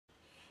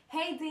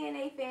Hey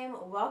DNA fam,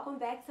 welcome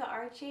back to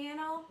our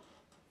channel.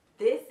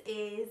 This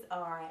is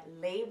our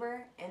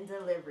labor and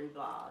delivery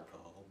vlog.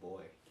 Oh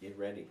boy, get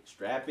ready.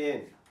 Strap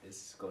in. This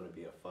is going to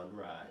be a fun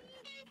ride.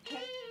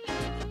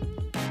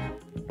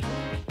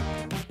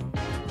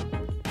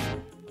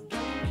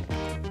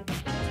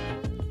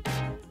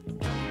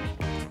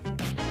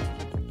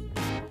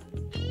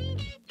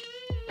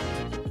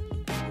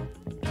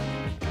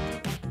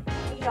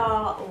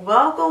 Y'all,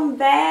 welcome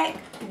back.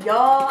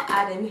 Y'all,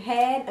 I done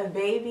had a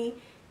baby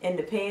in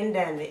the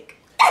pandemic.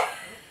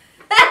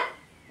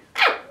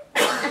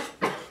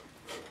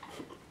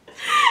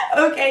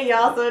 Okay,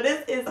 y'all, so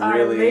this is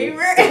our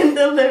labor and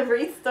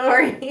delivery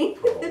story.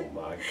 Oh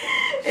my God.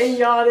 And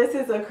y'all, this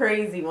is a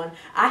crazy one.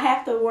 I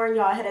have to warn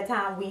y'all ahead of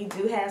time, we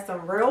do have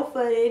some real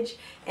footage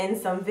and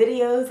some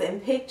videos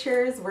and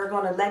pictures. We're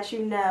going to let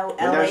you know.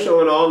 We're not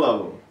showing all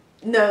of them.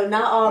 No,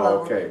 not all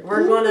of them.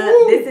 We're going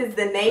to, this is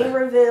the name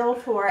reveal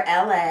for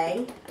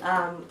LA,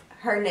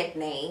 her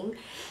nickname.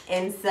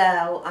 And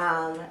so,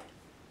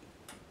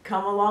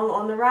 come along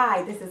on the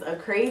ride. This is a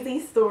crazy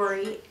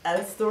story,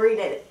 a story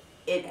that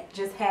it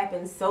just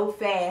happened so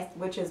fast,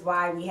 which is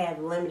why we have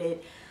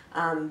limited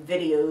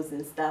videos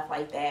and stuff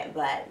like that.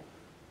 But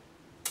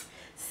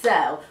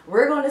so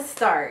we're going to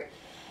start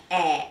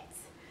at,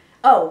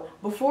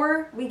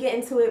 before we get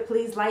into it,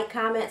 please like,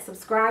 comment,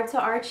 subscribe to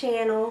our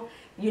channel.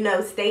 You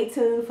know, stay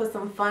tuned for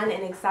some fun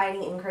and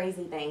exciting and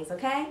crazy things,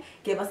 okay?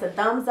 Give us a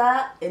thumbs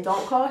up. It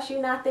don't cost you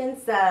nothing,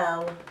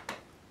 so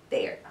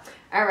there.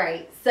 All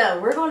right, so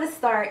we're going to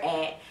start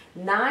at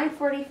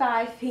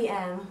 9:45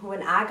 p.m.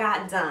 when I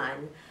got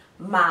done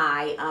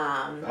my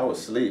I was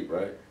asleep,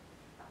 right?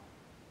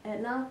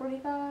 At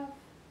 9:45?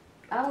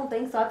 I don't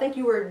think so. I think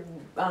you were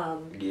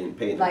getting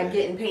paid. Like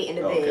getting paid in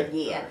the bed,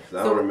 yeah. Right. So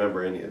I don't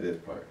remember any of this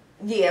part.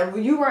 Yeah, well,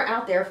 you weren't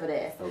out there for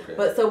this. Okay.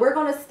 But so we're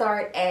going to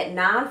start at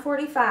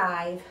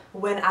 9:45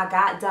 when I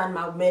got done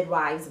my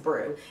midwife's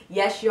brew.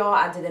 Yes, y'all,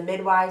 I did a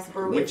midwife's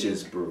brew.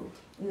 Witch's brew.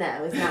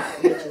 No, it's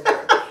not witch's brew.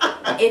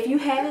 If you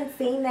haven't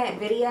seen that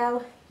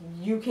video,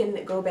 you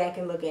can go back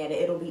and look at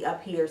it. It'll be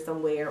up here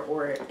somewhere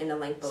or in the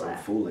link below. Some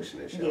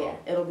foolishness, y'all.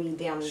 Yeah, it'll be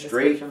down in the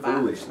straight description box.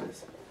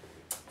 foolishness.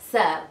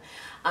 So,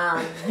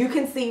 you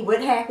can see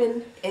what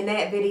happened in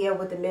that video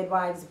with the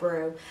midwife's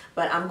brew.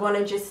 But I'm going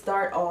to just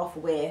start off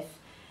with,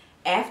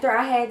 after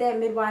I had that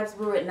midwife's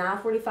brew at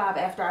 9:45,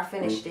 after I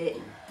finished it,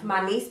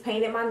 my niece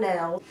painted my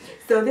nails.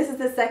 So this is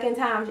the second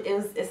time.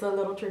 It's a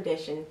little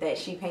tradition that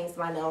she paints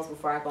my nails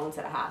before I go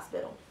into the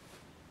hospital.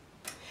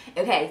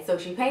 Okay, so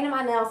she painted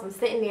my nails. I'm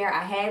sitting there.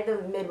 I had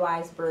the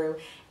midwife's brew,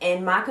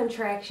 and my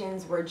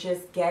contractions were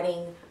just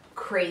getting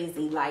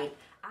crazy. Like,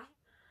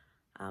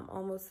 I'm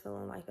almost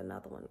feeling like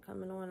another one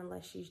coming on,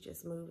 unless she's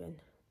just moving.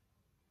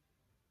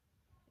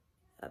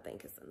 I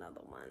think it's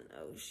another one.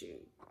 Oh,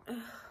 shoot. It's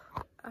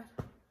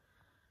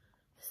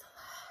a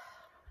lot.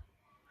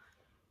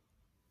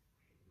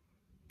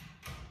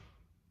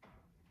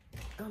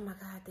 Oh, my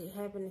God. They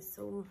happen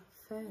so fast.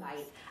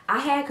 Like, I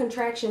had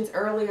contractions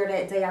earlier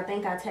that day. I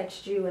think I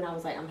texted you, and I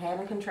was like, I'm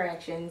having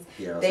contractions.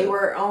 Yeah, they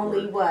were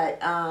only,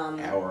 what?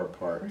 Hour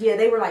apart. Yeah,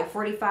 they were like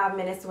 45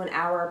 minutes to an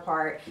hour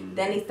apart.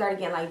 Then they started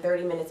getting like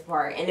 30 minutes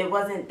apart. And it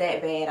wasn't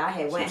that bad. I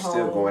had went home.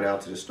 Still going out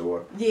to the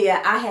store.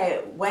 Yeah, I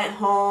had went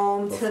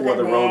home, took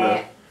a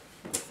nap.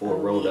 Before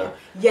Rhoda.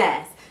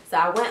 Yes. So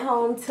I went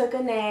home, took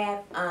a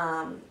nap,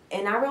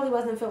 and I really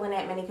wasn't feeling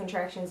that many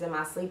contractions in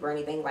my sleep or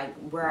anything, like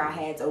where I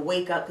had to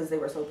wake up because they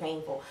were so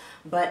painful.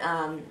 But,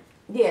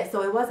 yeah,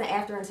 so it wasn't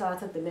after until I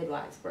took the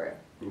midwife's brew.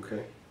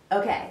 Okay.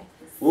 Okay.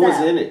 What was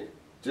in it?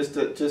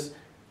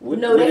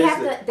 No, they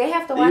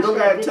have to watch. You don't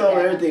gotta tell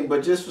them everything,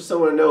 but just for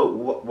someone to know,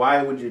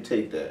 why would you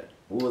take that?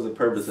 What was the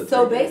purpose of taking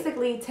it? So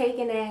basically,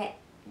 taking that,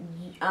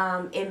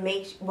 it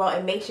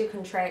makes your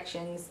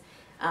contractions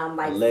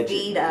like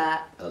speed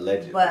up.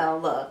 Allegedly. Well,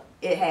 look,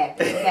 it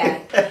happens.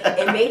 Okay?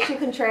 It makes your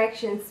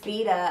contractions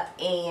speed up,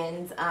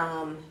 and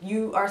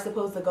you are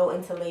supposed to go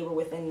into labor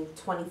within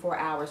 24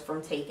 hours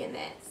from taking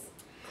this.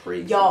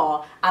 Crazy.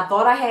 Y'all, I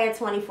thought I had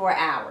 24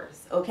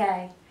 hours,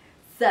 okay?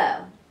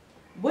 So,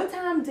 what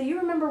time, do you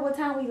remember what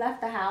time we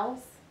left the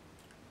house?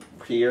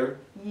 Here?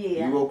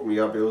 Yeah. You woke me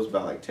up, it was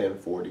about like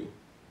 10:40.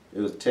 It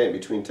was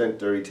between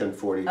 10:30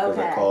 10:40 because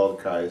I called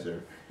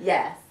Kaiser.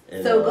 Yes.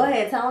 And, so, go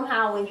ahead, tell them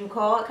how when you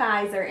called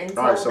Kaiser and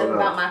told them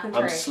about my contractions.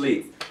 I'm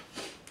asleep.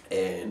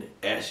 And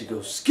Ashley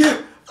goes,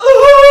 Skip!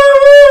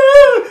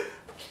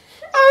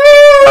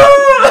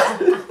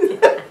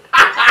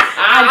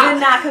 I did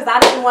not, because I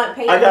didn't want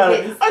Peyton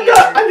getting scared.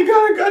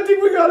 I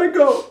think we gotta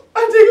go. I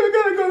think we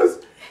gotta go.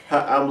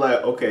 I'm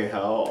like, okay,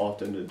 how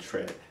often do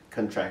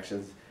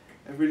contractions?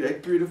 Every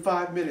 3 to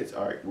 5 minutes.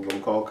 All right, we're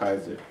gonna call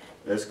Kaiser.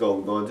 Let's go.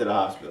 We're going to the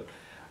hospital.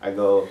 I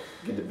go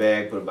get the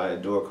bag, put it by the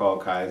door, call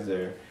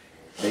Kaiser.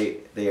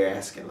 They're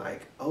asking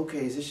like,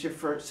 okay, is this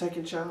your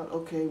second child?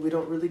 Okay, we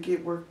don't really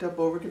get worked up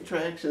over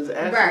contractions.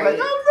 Ashley's like, I'm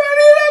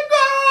ready to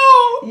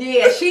go.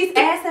 Yeah, she's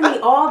asking me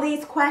all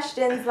these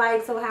questions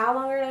like, so how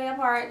long are they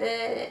apart?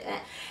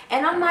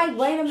 And I'm like,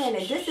 wait a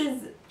minute, this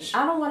is,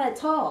 I don't want to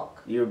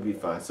talk. You'll be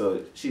fine.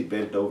 So she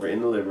bent over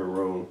in the living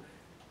room,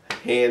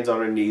 hands on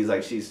her knees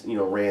like she's,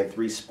 ran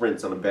 3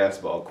 sprints on a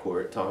basketball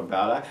court, talking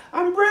about,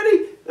 I'm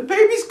ready, the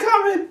baby's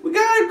coming, we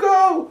gotta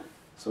go.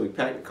 So we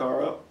pack the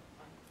car up,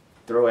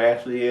 throw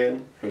Ashley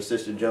in, her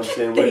sister jumps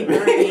in with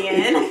me,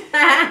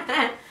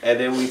 and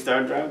then we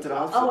start driving to the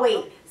hospital. Oh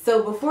wait,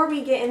 so before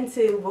we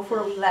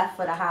left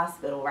for the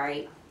hospital,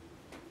 right?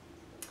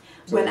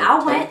 So when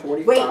I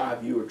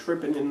went, you were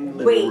tripping in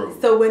the living room.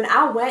 So when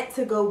I went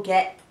to go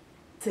get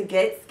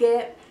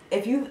Skip,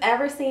 if you've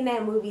ever seen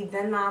that movie,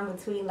 Then Line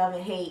Between Love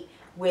and Hate,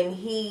 when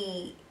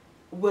he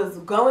was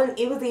going,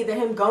 it was either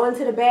him going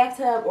to the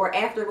bathtub or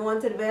after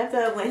going to the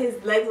bathtub when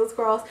his legs was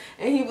crossed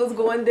and he was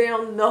going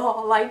down the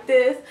hall like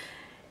this.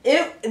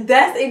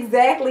 That's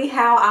exactly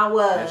how I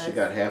was. She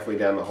got halfway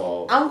down the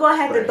hall. I'm going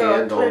to have to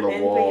throw a clip in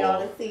for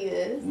y'all to see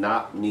this.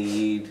 Knock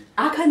kneed.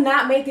 I could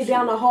not make it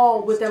down the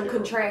hall with them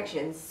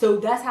contractions. So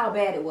that's how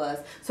bad it was.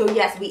 So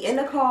yes, we in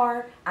the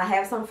car. I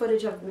have some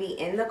footage of me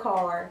in the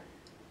car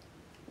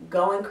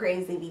going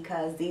crazy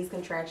because these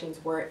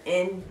contractions were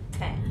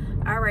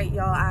intense. Alright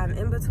y'all, I'm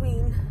in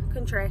between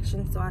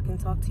contractions so I can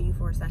talk to you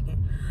for a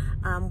second.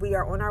 We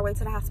are on our way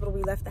to the hospital.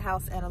 We left the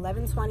house at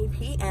 11:20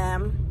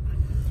 p.m.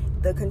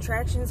 The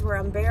contractions were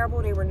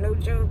unbearable. They were no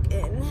joke.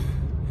 And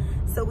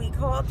so we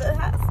called the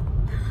hospital.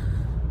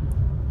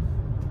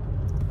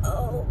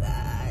 Oh,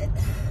 God.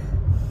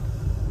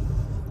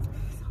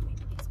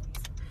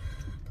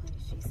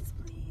 Please, Jesus,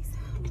 please.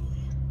 Help me.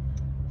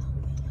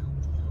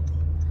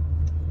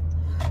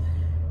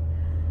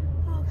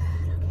 Oh,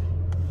 God, okay.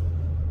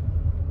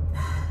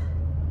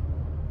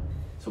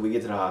 So we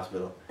get to the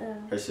hospital.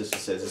 Her sister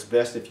says, it's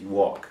best if you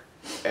walk.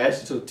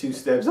 Ashley took 2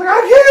 steps, like,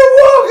 I can't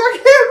walk, I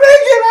can't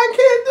make it, I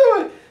can't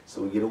do it.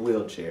 So we get a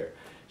wheelchair.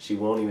 She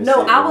won't even sit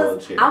in the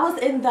wheelchair. I was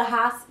in the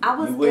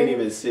hospital. You wouldn't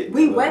even sit in the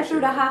wheelchair. We wheelchair. went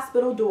through the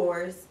hospital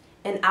doors,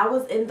 and I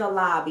was in the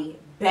lobby,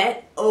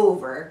 bent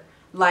over,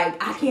 like,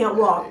 I can't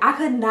walk. I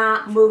could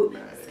not move.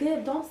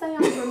 Skip, don't say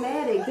I'm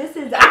dramatic.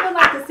 I would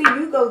like to see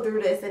you go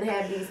through this and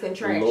have these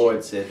contractions. The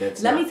Lord said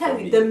that's Let me tell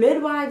you, the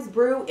midwives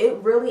brew, it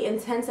really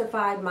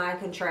intensified my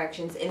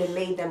contractions, and it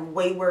made them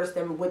way worse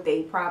than what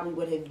they probably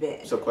would have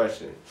been. So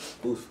question,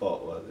 whose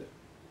fault was it?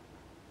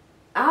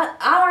 I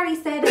already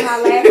said in my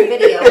last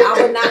video,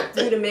 I would not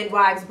do the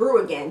midwives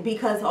brew again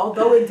because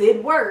although it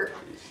did work,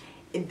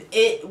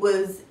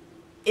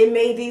 it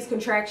made these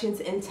contractions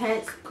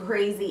intense,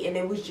 crazy, and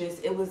it was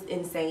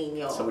insane,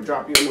 y'all. So we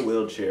drop you in the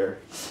wheelchair.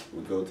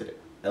 We go to the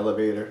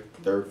elevator,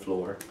 3rd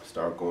floor,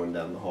 start going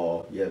down the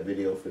hall. You have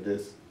video for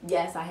this?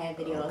 Yes, I had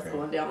videos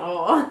going down the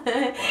hall.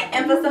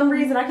 And for some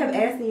reason, I kept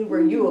asking you, were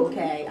you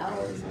okay?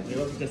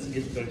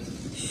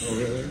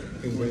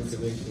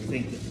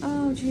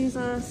 Oh,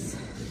 Jesus.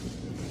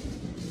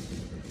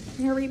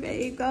 Hurry,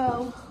 babe,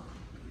 go.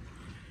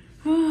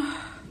 Huh?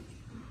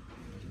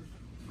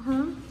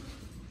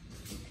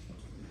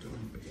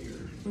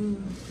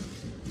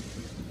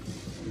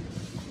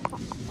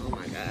 Oh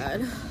my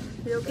God.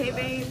 You okay,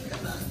 babe?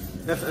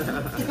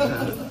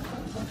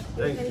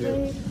 Thank you.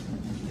 Babe?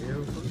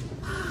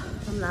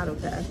 I'm not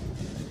okay.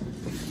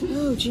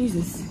 Oh,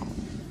 Jesus.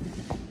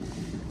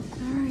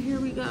 All right, here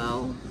we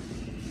go.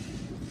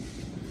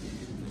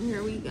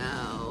 Here we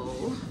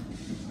go.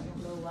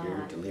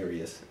 You're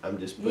delirious. I'm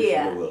just pushing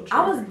the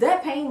wheelchair.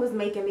 That pain was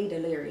making me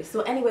delirious.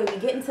 So anyway, we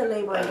get into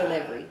labor and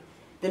delivery.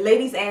 The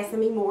ladies asking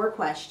me more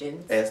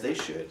questions. As they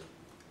should.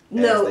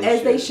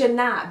 They should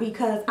not,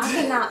 because I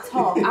cannot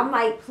talk. I'm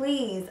like,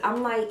 please.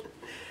 I'm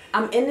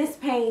in this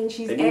pain.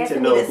 She's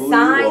asking me to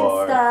sign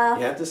stuff.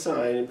 You have to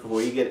sign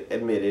before you get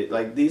admitted.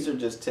 Like, these are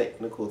just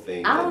technical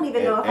things. I don't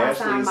even know if I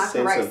signed my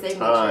correct signature.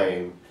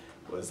 Time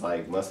was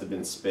like, must have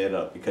been sped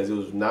up because it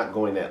was not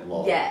going that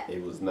long. Yeah.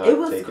 It was not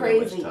taking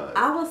crazy. that much time.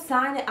 I was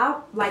signing,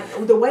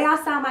 the way I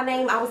signed my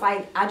name, I was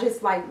like,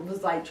 was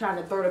trying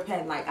to throw the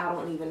pen, like, I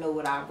don't even know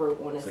what I wrote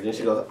on this. So then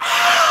she goes,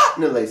 ah!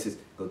 And the lady says,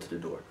 go to the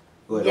door.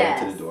 Go ahead,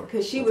 over to the door.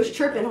 Because she was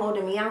tripping,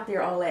 holding me out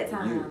there all that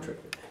time. You were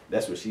tripping.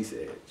 That's what she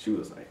said. She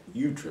was like,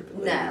 you tripping,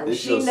 lady. No, this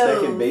is your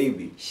second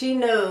baby. She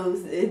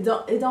knows it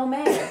don't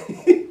matter.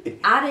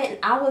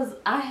 I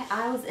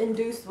was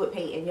induced with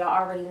Peyton. Y'all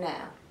already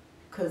know.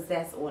 Because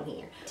that's on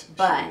here.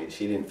 But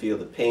she didn't feel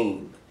the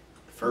pain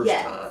the first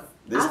time.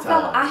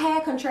 I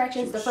had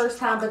contractions the first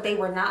time, but they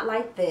were not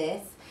like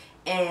this.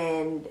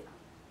 And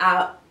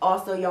y'all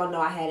know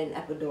I had an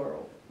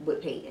epidural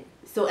with Peyton.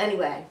 So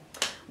anyway,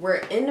 we're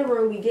in the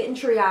room, we getting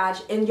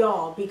triage, and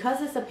y'all,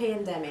 because it's a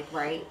pandemic,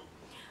 right?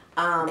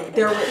 Why?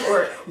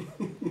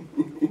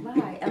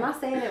 Am I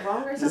saying it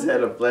wrong or something? Just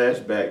had a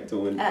flashback to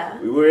when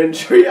we were in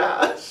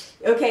triage.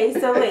 Okay,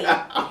 so wait.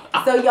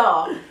 So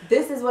y'all,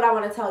 this is what I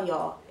want to tell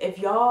y'all. If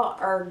y'all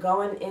are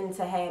going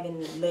into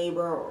having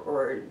labor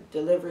or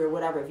delivery or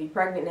whatever, if you're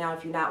pregnant now,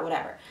 if you're not,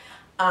 whatever.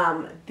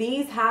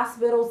 These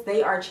hospitals,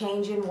 they are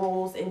changing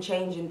rules and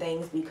changing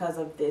things because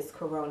of this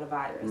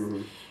coronavirus.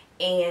 Mm-hmm.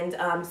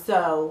 And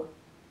so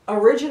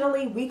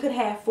originally we could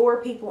have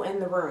 4 people in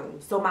the room.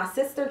 So my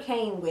sister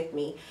came with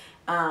me.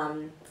 4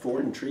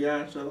 in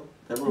triage though?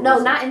 No,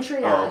 not in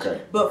triage. Oh,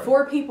 okay. But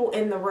 4 people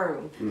in the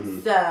room.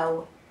 Mm-hmm.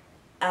 So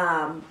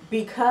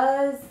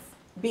because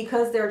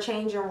because they're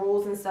changing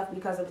rules and stuff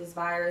because of this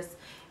virus,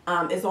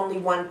 it's only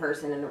one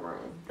person in the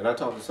room. And I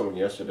talked to someone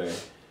yesterday,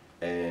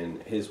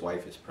 and his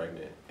wife is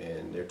pregnant,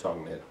 and they're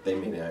talking that they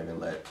may not even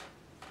let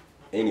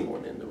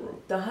anyone in the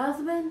room. The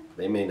husband?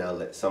 They may not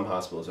let, some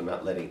hospitals are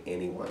not letting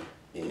anyone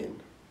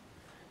in.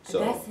 So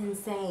that's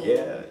insane.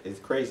 Yeah, it's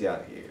crazy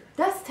out here.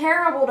 That's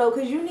terrible though,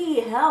 because you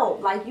need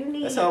help. Like you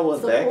need. That's how it was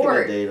support. back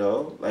in the day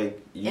though.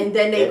 Like and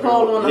then they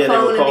call on the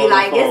phone and be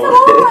like, "It's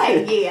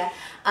on." Yeah.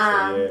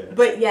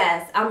 But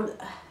yes, I'm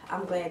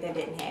glad that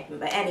didn't happen.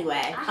 But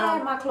anyway, I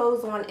had my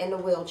clothes on in the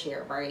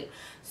wheelchair, right?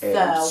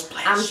 So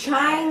I'm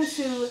trying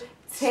to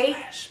take.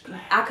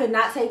 I could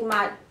not take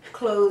my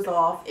clothes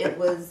off. It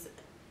was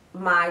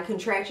my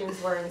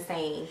contractions were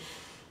insane,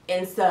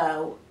 and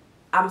so.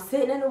 I'm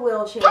sitting in a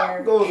wheelchair.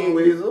 Pop goes the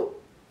weasel.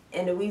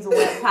 And the weasel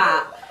went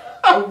pop.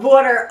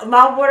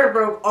 My water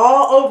broke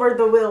all over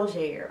the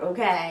wheelchair,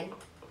 okay?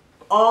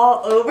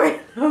 All over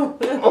the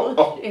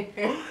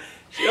wheelchair.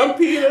 I'm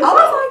peeing. I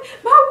was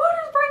like, my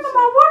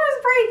water's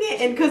breaking.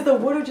 And because the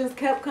water just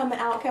kept coming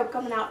out.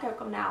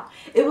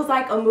 It was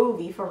like a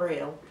movie for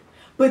real.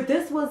 But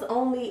this was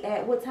only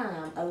at what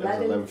time?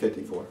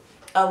 11:54.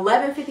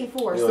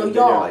 11:54. So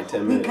y'all, like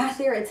we got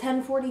there at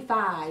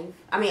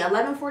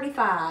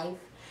 11:45.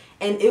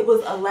 And it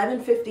was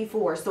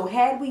 11:54. So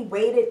had we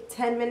waited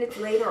 10 minutes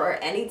later or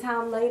any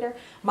time later,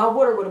 my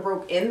water would have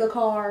broke in the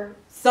car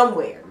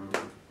somewhere.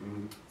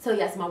 Mm-hmm. So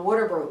yes, my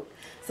water broke.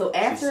 So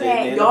after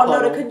that, y'all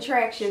know the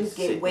contractions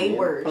get way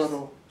worse.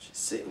 She's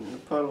sitting in the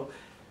puddle.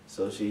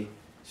 So she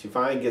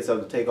finally gets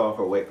up to take off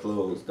her wet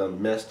clothes,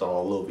 done messed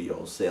all over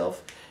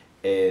yourself,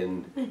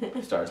 and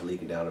starts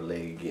leaking down her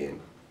leg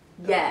again.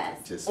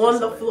 Yes, just on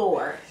the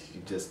floor.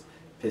 She just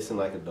pissing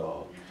like a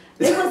dog.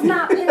 It was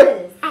not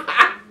piss.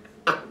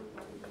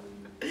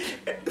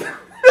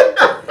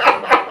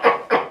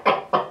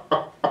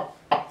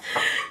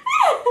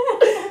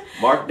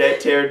 Mark that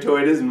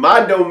territory. This is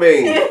my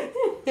domain.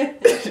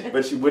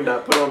 But she would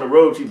not put on the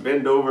robe. She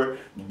bent over,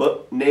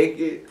 butt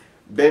naked,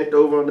 bent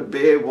over on the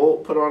bed,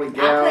 won't put on a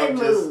gown. I couldn't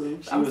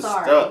move. She was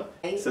stuck.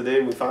 So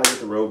then we finally get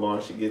the robe on.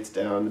 She gets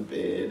down the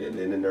bed, and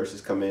then the nurses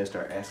come in and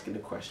start asking the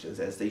questions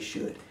as they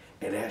should.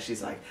 And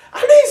Ashley's like,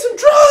 "I need some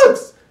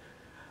drugs."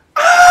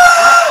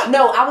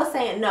 No, I was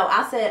saying no.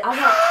 I said I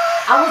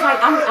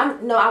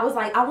was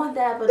like I want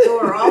the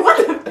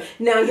epidural.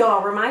 Now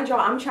y'all, remind y'all,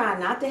 I'm trying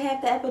not to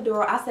have the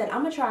epidural. I said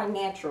I'm gonna try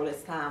natural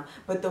this time.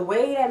 But the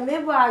way that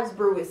midwives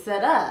brew is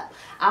set up,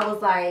 I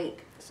was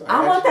like,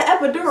 I want the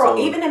epidural.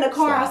 Even in the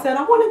car, I said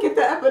I want to get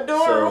the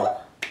epidural. So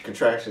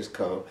contractions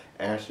come.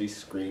 Ashley's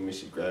screaming.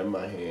 She's grabbing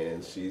my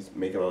hands. She's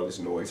making all this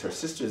noise. Her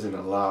sister's in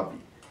the lobby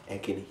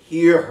and can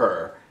hear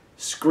her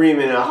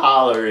screaming and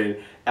hollering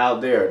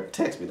out there.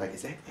 Text me like,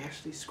 "Is that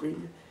Ashley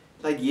screaming?"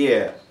 Like,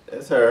 yeah,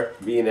 that's her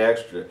being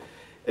extra.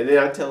 And then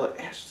I tell her,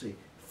 "Ashley,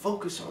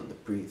 focus on the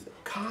breathing.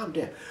 Calm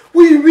down."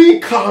 "What do you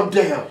mean, calm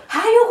down?"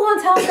 How you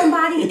gonna tell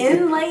somebody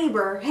in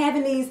labor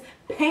having these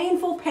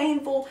painful,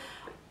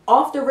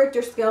 off the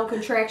Richter scale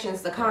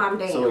contractions to calm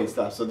down? So he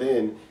stops. So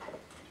then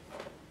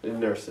the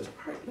nurse says,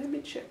 "All right, let me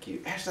check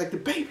you." Ashley's like, "The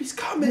baby's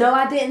coming." No,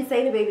 I didn't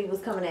say the baby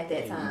was coming at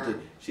that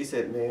time. She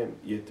said, "Ma'am,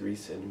 you're 3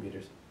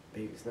 centimeters.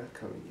 Baby's not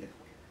coming yet.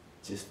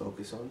 Just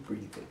focus on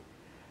breathing."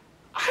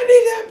 "I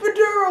need that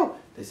epidural."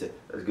 They said,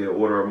 "Let's get an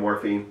order of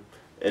morphine."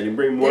 And they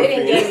bring morphine.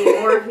 They didn't give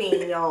me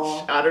morphine,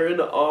 y'all. Shot her in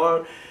the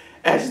arm.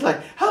 And she's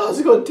like, "How long is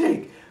it going to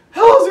take?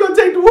 How long is it going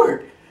to take to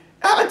work?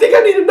 I think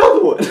I need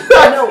another one."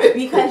 No,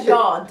 because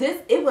y'all,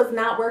 it was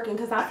not working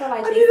because I felt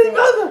like they said,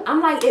 another. I'm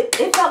like, it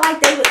felt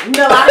like they would,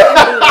 no, I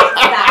didn't do it.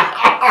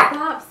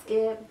 Stop,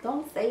 Skip.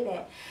 Don't say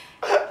that.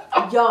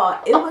 Y'all,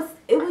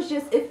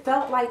 it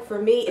felt like, for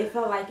me, it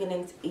felt like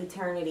an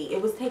eternity. It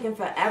was taking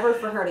forever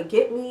for her to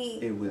get me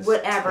the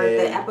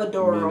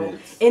epidural.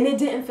 Minutes. And it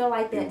didn't feel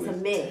like that to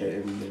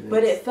me.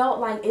 But it felt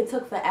like it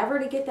took forever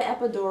to get the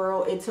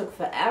epidural. It took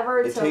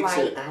forever It takes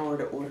an hour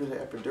to order the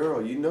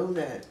epidural. You know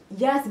that.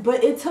 Yes,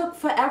 but it took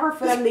forever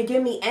for them to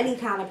give me any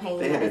kind of pain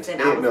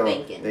medicine. I was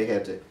thinking. They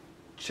had to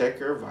check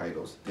her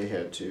vitals. They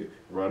had to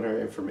run her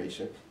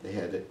information. They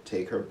had to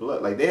take her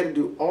blood. Like, they had to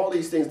do all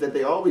these things that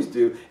they always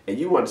do, and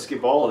you want to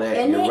skip all of that.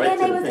 And they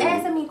was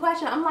asking me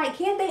questions. I'm like,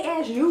 can't they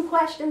ask you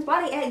questions?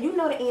 Why they ask? You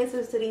know the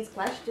answers to these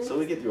questions. So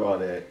we get through all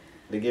that.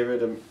 They give her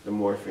the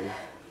morphine,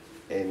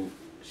 and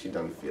she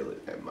doesn't feel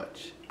it that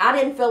much. I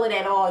didn't feel it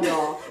at all,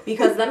 y'all.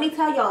 Because let me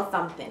tell y'all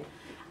something.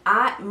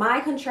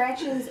 My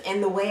contractions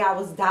and the way I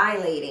was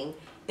dilating,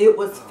 it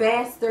was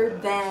faster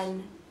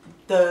than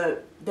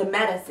the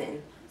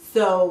medicine.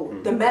 So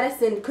the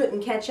medicine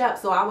couldn't catch up,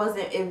 so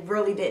it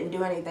really didn't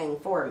do anything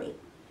for me.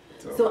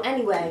 So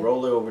anyway.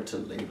 Roll it over to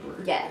labor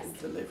yes. and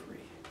delivery.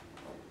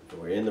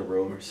 We're in the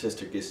room. Her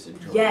sister gets to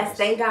join us. Yes,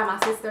 thank God my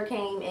sister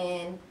came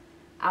in.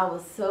 I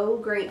was so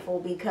grateful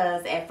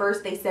because at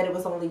first they said it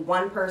was only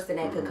one person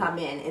that could come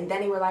in. And then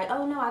they were like,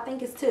 "Oh, no, I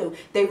think it's 2.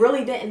 They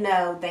really didn't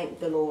know,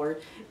 thank the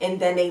Lord. And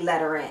then they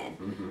let her in.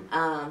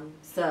 And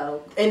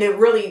it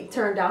really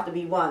turned out to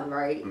be 1,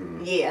 right?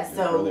 Yeah,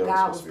 so really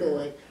God was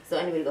good. So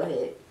anyway, go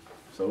ahead.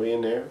 So we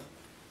in there.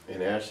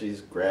 And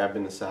Ashley's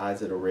grabbing the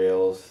sides of the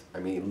rails. I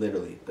mean,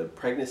 literally, the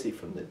pregnancy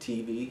from the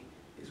TV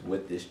is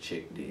what this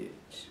chick did.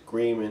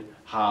 Screaming,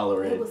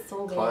 hollering, It was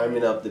so bad.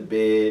 climbing up the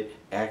bed,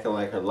 acting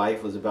like her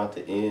life was about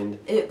to end.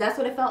 That's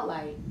what it felt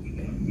like.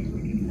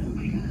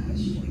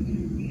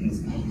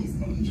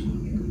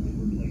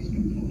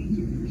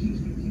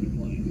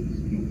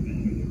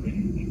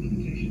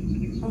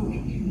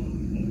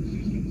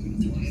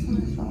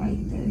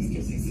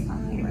 This is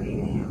fine right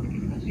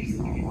now. I just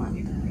don't want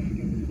that.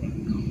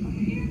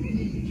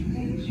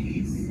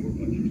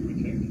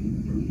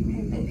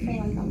 And they feel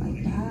like I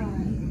might die.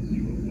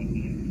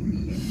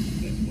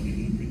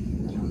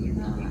 But I'm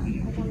not. I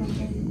want to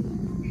live.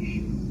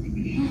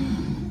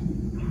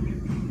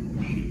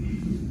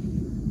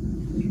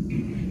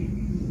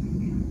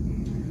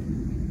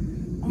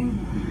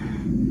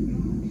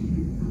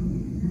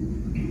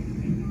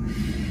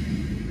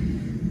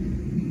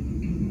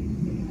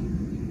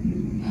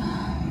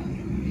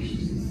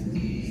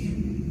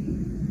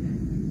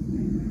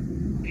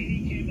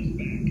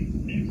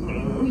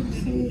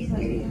 Please,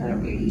 lady,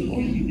 hurry.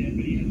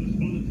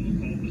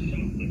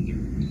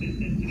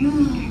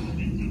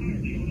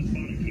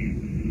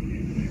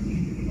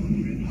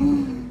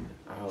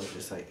 I was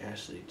just like,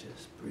 Ashley,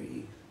 just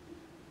breathe.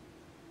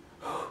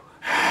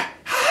 I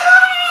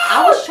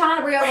was trying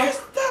to breathe.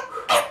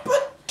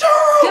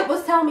 Skip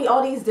was telling me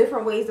all these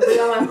different ways to breathe.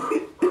 I'm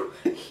like,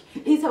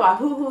 he's talking about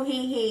hoo,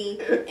 he,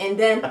 and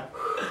then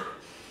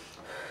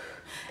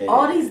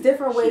all these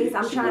different ways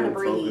I'm trying to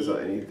breathe.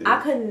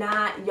 I could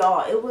not,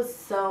 y'all. It was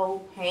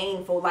so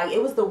painful. Like,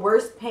 it was the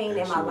worst pain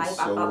in my life.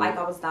 I felt like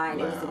I was dying.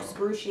 It was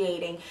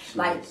excruciating.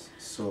 Like,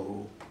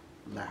 so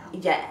loud.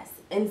 Yes.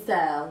 And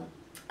so,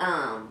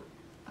 I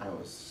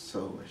was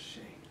so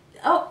ashamed.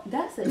 Oh,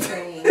 that's a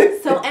shame.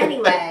 So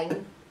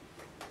anyway.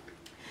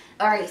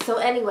 Alright, so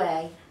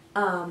anyway.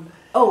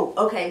 Oh,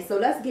 okay. So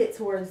let's get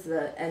towards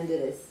the end of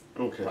this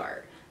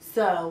part.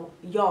 So,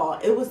 y'all,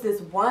 it was this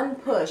one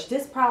push.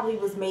 This probably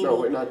was maybe... No,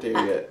 we're not there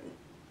yet.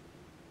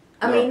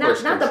 I mean, not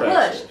the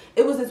push.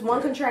 It was this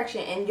one contraction.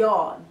 And,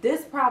 y'all,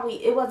 this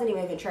probably... It wasn't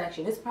even a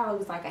contraction. This probably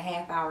was like a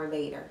half hour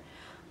later.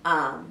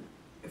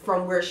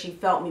 From where she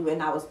felt me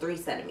when I was 3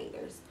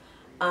 centimeters.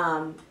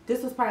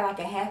 This was probably like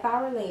a half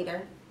hour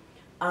later.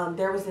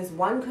 There was this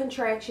one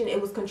contraction.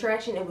 It was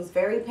contraction. It was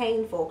very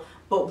painful.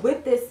 But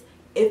with this,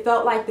 it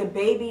felt like the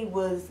baby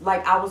was...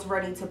 Like, I was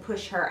ready to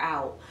push her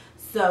out.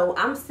 So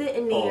I'm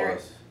sitting there.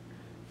 Pause.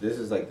 This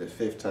is like the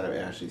 5th time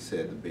Ashley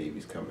said the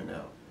baby's coming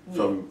out.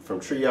 Yeah.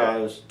 From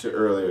triage to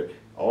earlier,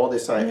 all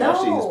this time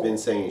Ashley has been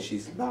saying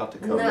she's about to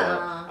come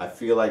out. I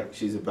feel like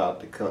she's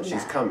about to come.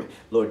 She's coming.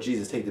 Lord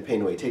Jesus, take the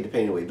pain away. Take the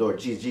pain away. Lord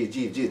Jesus, take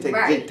the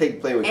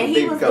pain away. And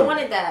he was doing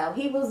it though.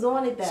 He was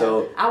doing it though.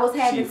 So I was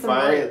having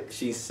some.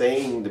 She's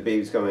saying the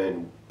baby's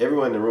coming.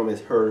 Everyone in the room has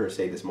heard her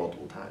say this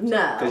multiple times.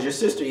 No. Because your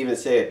sister even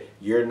said,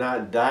 "You're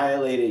not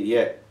dilated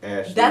yet,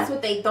 Ashley." That's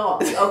what they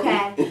thought.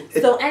 Okay.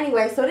 So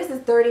anyway, so this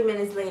is 30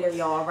 minutes later,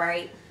 y'all.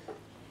 Right.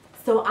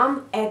 So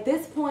I'm at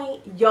this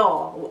point,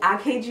 y'all. I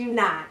kid you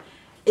not.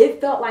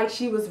 It felt like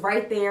she was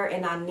right there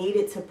and I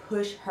needed to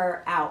push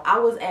her out. I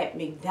was at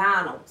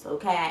McDonald's,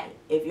 okay?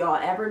 If y'all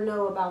ever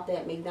know about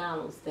that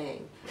McDonald's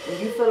thing. When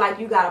you feel like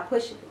you gotta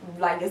push,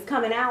 like it's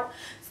coming out.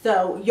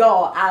 So,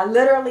 y'all, I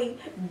literally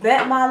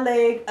bent my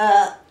leg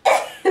up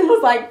and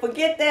was like,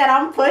 forget that,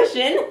 I'm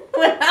pushing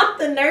without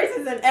the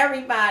nurses and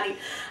everybody.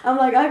 I'm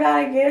like, I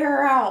gotta get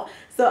her out.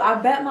 So I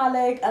bent my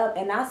leg up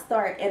and I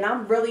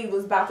really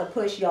was about to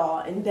push, y'all.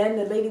 And then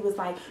the lady was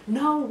like,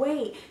 no,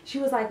 wait. She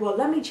was like, well,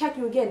 let me check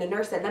you again. The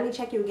nurse said, let me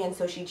check you again.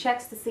 So she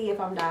checks to see if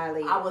I'm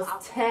dilated. I was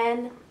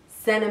 10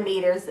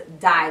 centimeters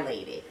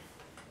dilated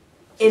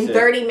in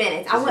 30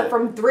 minutes. I went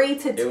from 3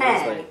 to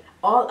 10.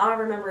 All I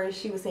remember is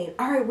she was saying,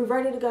 all right, we're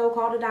ready to go.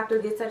 Call the doctor,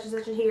 get such and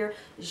such in here.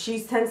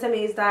 She's 10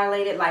 centimeters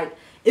dilated. Like,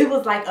 it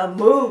was like a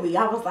movie.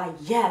 I was like,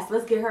 yes,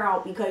 let's get her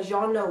out because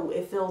y'all know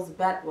it feels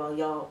better. Well,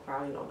 y'all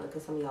probably don't know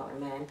because some of y'all are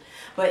men.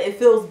 But it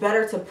feels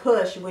better to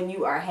push when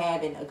you are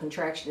having a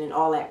contraction and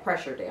all that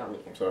pressure down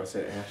there. So I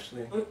said,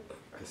 Ashley, I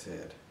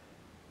said,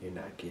 you're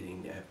not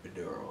getting the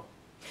epidural.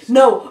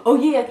 No,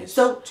 oh yeah, it's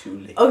so too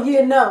late. Oh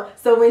yeah, no.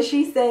 So when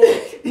she said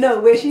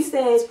when she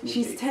said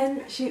she's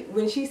 10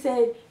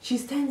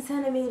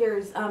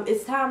 centimeters,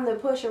 it's time to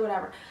push or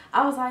whatever.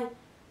 I was like,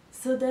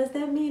 so does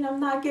that mean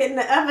I'm not getting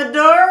the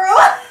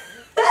epidural?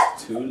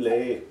 Too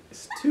late.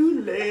 It's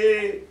too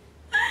late.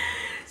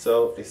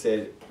 So they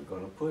said, we're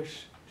gonna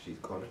push. She's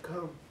gonna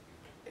come,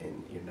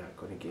 and you're not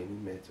gonna get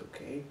any meds,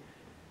 okay?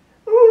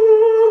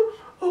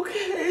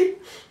 Okay.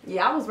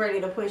 Yeah, I was ready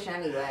to push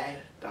anyway.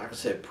 Doctor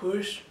said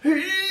push.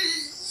 Good,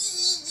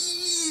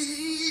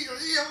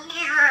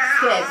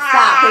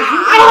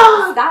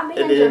 stop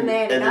making your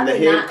man. And then the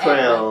head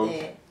crown.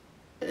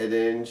 And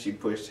then she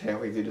pushed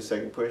halfway through the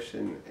second push,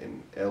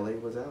 and LA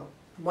was out.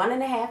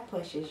 1.5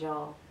 pushes,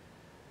 y'all.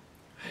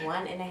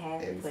 1.5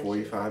 pushes. And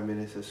 45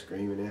 minutes of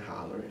screaming and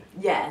hollering.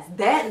 Yes,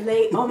 that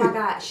late. Oh my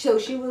God. So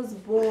she was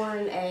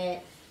born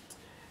at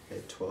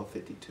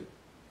 12:52.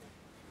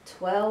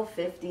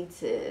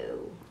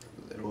 12:52.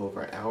 A little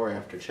over an hour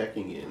after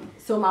checking in.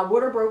 So my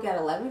water broke at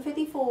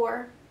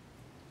 11:54,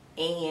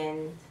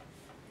 and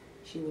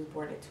she was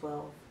born at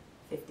 12:52.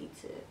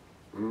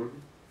 Mm-hmm.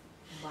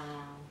 Wow,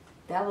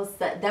 that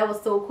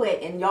was so quick,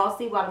 and y'all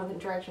see why them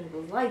contractions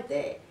was like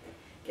that.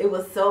 It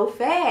was so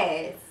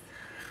fast.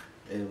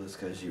 It was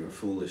because you were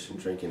foolish and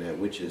drinking that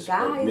witch's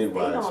Guys,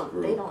 midwives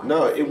brew. they don't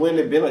No, it understand. wouldn't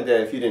have been like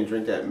that if you didn't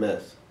drink that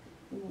mess.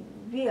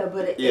 Yeah,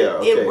 but okay.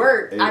 it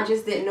worked. I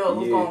just didn't know it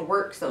was going to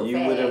work so you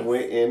fast. You would have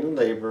went into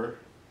labor.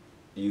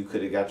 You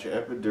could have got your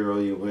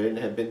epidural. You wouldn't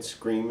have been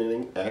screaming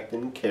and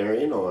acting,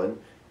 carrying on,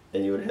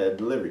 and you would have had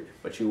delivery.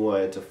 But you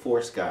wanted to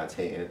force God's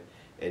hand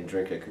and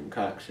drink a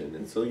concoction,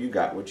 and so you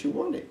got what you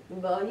wanted.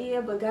 Well, yeah,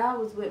 but God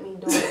was with me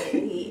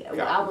doing it.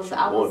 I was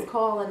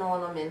calling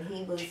on him, and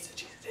he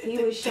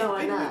was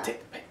showing up.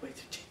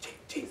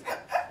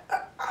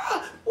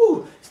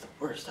 Ooh, it's the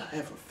worst I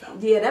ever felt.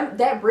 Yeah,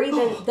 them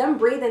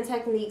breathing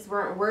techniques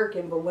weren't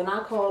working, but when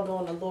I called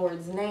on the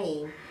Lord's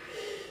name,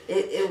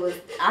 it was,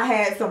 I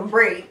had some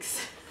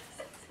breaks.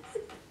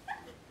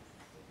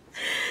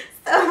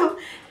 So,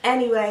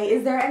 anyway,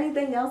 is there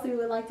anything else we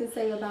would like to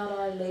say about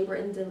our labor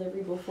and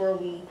delivery before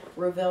we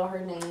reveal her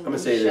name and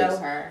show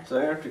her? So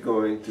after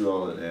going through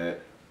all of that,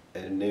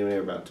 and they were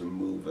about to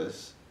move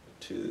us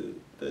to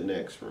the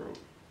next room,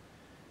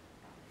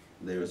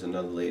 there was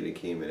another lady that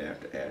came in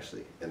after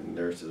Ashley, and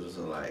the nurses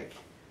were like,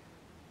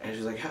 and she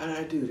was like, how did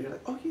I do? They're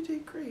like, oh, you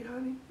did great,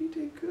 honey. You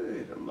did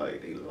good. I'm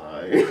like, they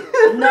lying.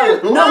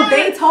 No,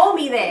 they told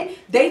me that.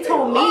 They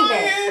told me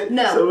that.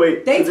 No, so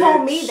wait, they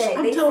told me that.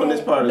 I'm telling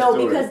this part of the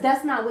story. No, because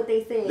that's not what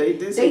they said. They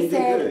did say you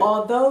did good.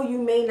 Although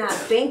you may not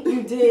think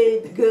you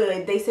did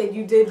good, they said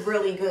you did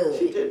really good.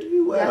 She did really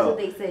well. That's what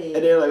they said.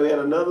 And then like we had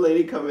another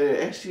lady come in, and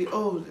actually,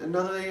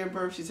 another lady in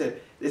birth. They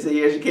said,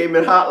 yeah, she came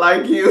in hot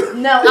like you.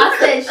 No, I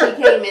said she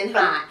came in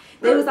hot.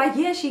 They was like,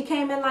 yeah, she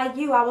came in like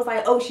you. I was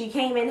like, oh, she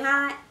came in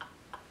hot?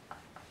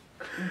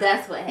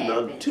 That's what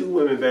happened. No, 2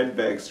 women back to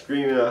back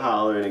screaming and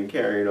hollering and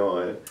carrying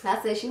on.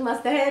 I said she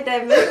must have had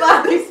that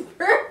midwife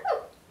sperm.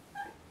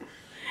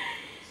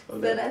 So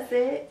that's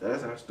it.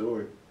 That's our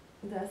story.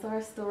 That's our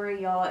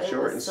story, y'all. It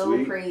short was and so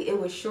sweet. crazy. It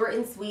was short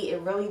and sweet.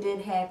 It really did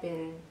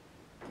happen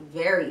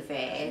very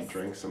fast. She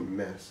drank some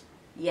mess.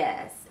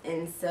 Yes,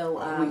 and so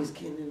always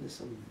getting into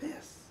some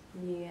mess.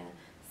 Yeah.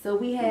 So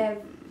we have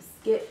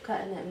Skip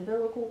cutting the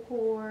umbilical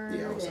cord,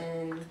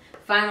 and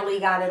finally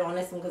got it on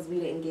this one because we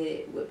didn't get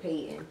it with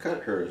Peyton. I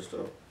cut hers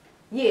though.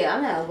 Yeah,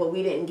 I know, but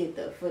we didn't get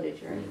the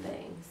footage or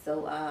anything.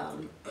 So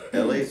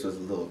LA's was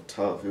a little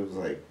tough. It was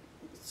like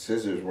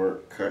scissors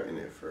weren't cutting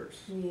at first.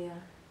 Yeah.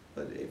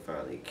 But it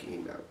finally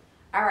came out.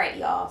 All right,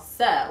 y'all.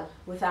 So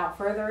without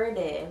further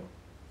ado,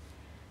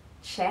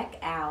 check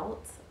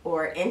out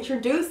or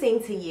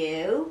introducing to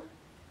you.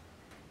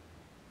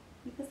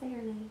 You can say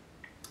her name.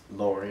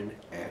 Lauren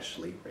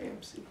Ashley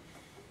Ramsey.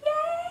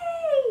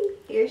 Yay!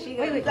 Here she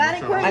goes. Wait, got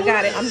it, Queen? I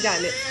got it. I'm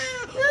got it.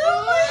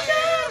 Oh my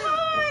God!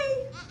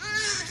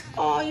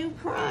 Oh, you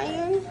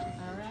crying?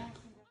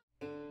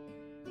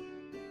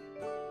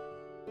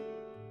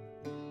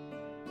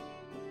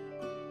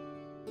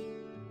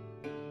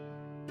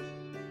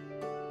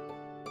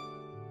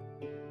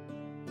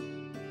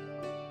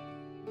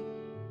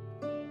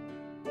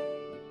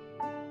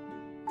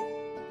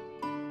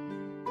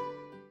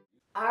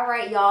 All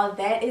right, y'all,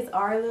 that is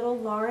our little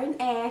Lauren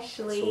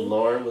Ashley. So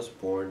Lauren was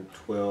born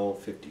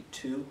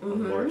 12/52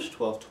 on March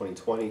 12,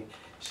 2020.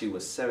 She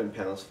was 7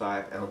 pounds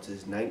 5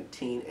 ounces,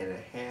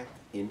 19.5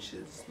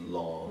 inches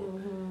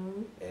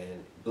long.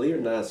 And believe it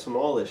or not, as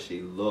small as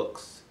she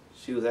looks,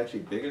 she was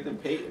actually bigger than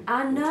Peyton.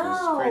 I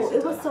know,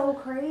 it was so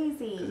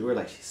crazy. Because we were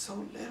like, she's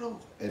so little.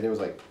 And it was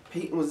like,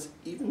 Peyton was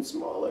even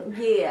smaller.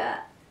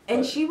 Yeah.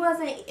 And she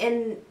wasn't,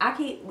 and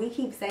we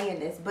keep saying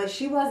this, but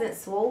she wasn't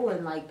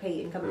swollen like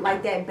Peyton.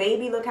 Like that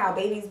baby, look how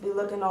babies be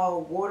looking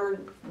all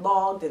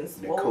waterlogged and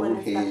swollen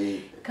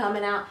and stuff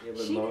coming out. Yeah,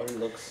 but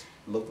Lauren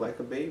looked like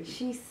a baby.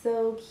 She's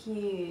so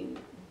cute.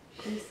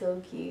 She's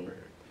so cute.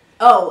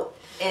 Oh,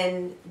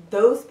 and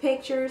those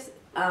pictures,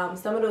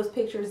 some of those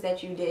pictures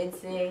that you did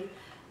see,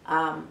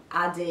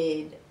 I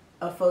did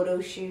a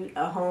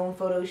home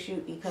photo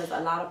shoot, because a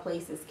lot of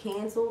places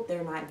canceled.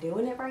 They're not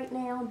doing it right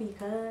now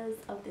because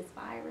of this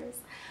virus.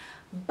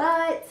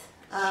 But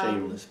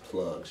shameless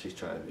plug. She's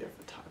trying to be a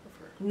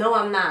photographer. No,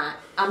 I'm not.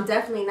 I'm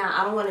definitely not.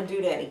 I don't want to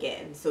do that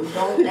again. So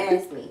don't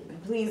ask me.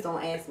 Please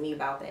don't ask me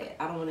about that.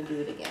 I don't want to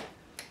do it again.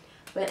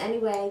 But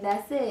anyway,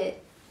 that's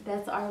it.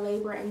 That's our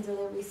labor and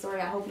delivery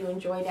story. I hope you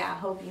enjoyed it. I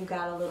hope you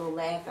got a little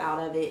laugh out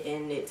of it,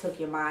 and it took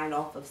your mind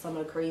off of some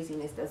of the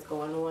craziness that's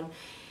going on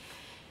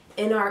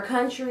in our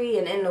country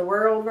and in the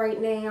world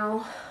right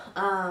now.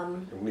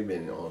 We've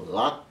been on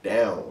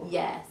lockdown.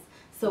 Yes.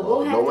 So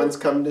we'll have no one's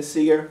coming to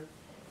see her.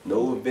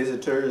 No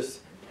visitors.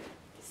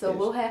 So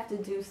we'll have to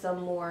do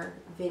some more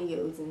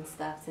videos and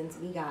stuff since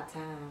we got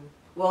time.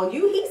 Well,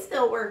 he's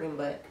still working,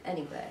 but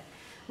anyway,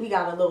 we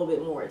got a little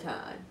bit more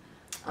time.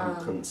 I'm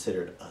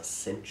considered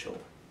essential.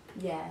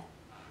 Yeah.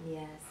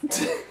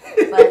 Yes.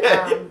 But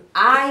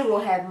I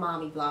will have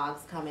mommy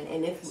vlogs coming,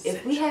 and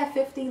if we have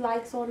 50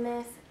 likes on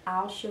this,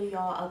 I'll show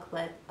y'all a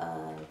clip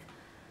of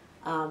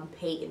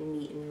Peyton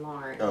meeting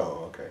Lauren.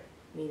 Oh, okay.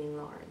 Meeting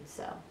Lauren.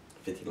 So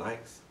 50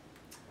 likes.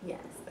 yes,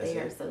 That's they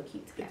are it? so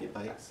cute together. 50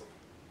 likes.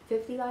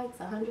 50 likes,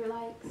 100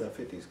 likes. No,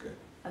 50 is good.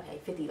 Okay,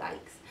 50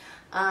 likes.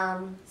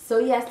 So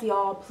yes,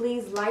 y'all,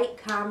 please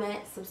like, comment,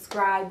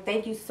 subscribe.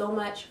 Thank you so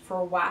much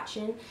for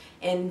watching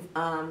and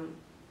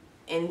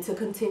to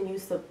continue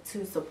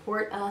to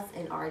support us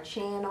and our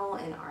channel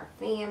and our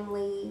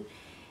family.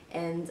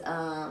 And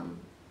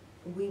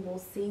we will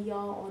see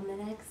y'all on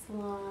the next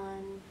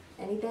one.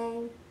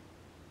 Anything?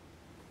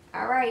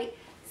 All right.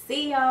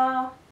 See y'all.